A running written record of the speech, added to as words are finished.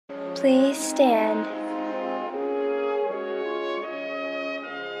Please stand.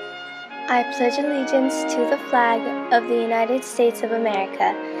 I pledge allegiance to the flag of the United States of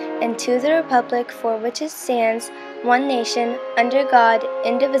America and to the republic for which it stands, one nation, under God,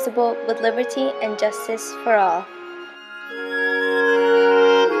 indivisible, with liberty and justice for all.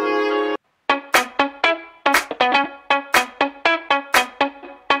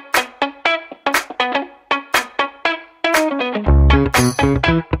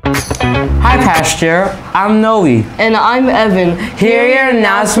 Hi Pastor, I'm Noe. And I'm Evan. Here are your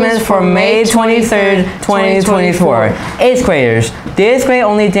announcements for May 23rd, 2024. 8th graders, the 8th grade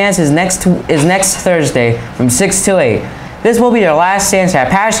only dance is next Thursday from 6 to 8. This will be your last dance at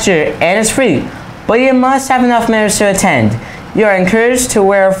Pasture and it's free, but you must have enough members to attend. You are encouraged to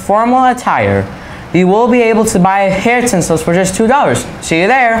wear formal attire. You will be able to buy hair tinsels for just $2. See you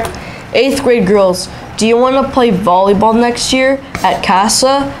there. 8th grade girls, do you want to play volleyball next year at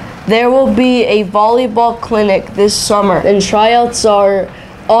CASA? There will be a volleyball clinic this summer, and tryouts are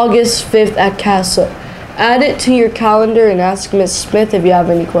August 5th at CASA. Add it to your calendar and ask Ms. Smith if you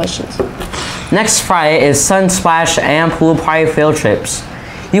have any questions. Next Friday is Sunsplash and Pool Party field trips.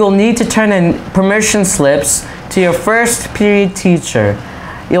 You will need to turn in permission slips to your first period teacher.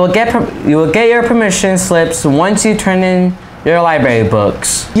 You will get your permission slips once you turn in your library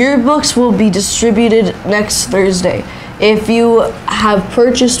books. Your books will be distributed next Thursday. If you have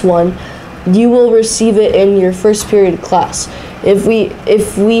purchased one, you will receive it in your first period class. If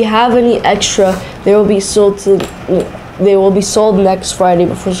we have any extra, they will be sold next Friday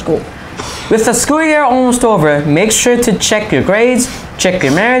before school. With the school year almost over, make sure to check your grades, check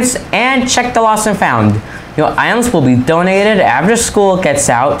your merits, and check the lost and found. Your items will be donated after school gets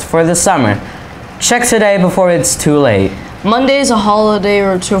out for the summer. Check today before it's too late. Monday is a holiday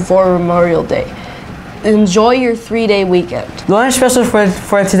or two for Memorial Day. Enjoy your 3-day weekend. Lunch specials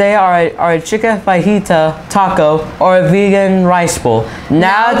for today are a chicken fajita taco or a vegan rice bowl.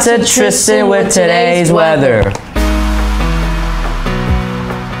 Now to Tristan with today's weather.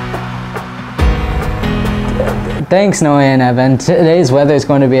 Thanks, Noe and Evan. Today's weather is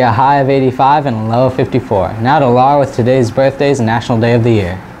going to be a high of 85 and a low of 54. Now to Laura with today's birthdays and National Day of the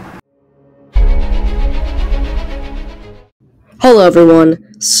Year. Hello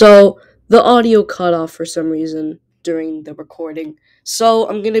everyone. So the audio cut off for some reason during the recording, so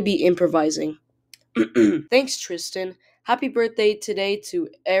I'm gonna be improvising. Thanks, Tristan. Happy birthday today to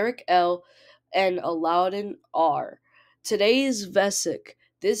Eric L. and Alaudin R. Today is Vesak.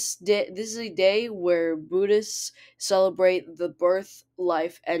 This is a day where Buddhists celebrate the birth,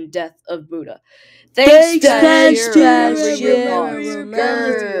 life, and death of Buddha. Thanks, Pastor. Remember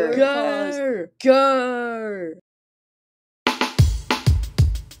your cause. Grr.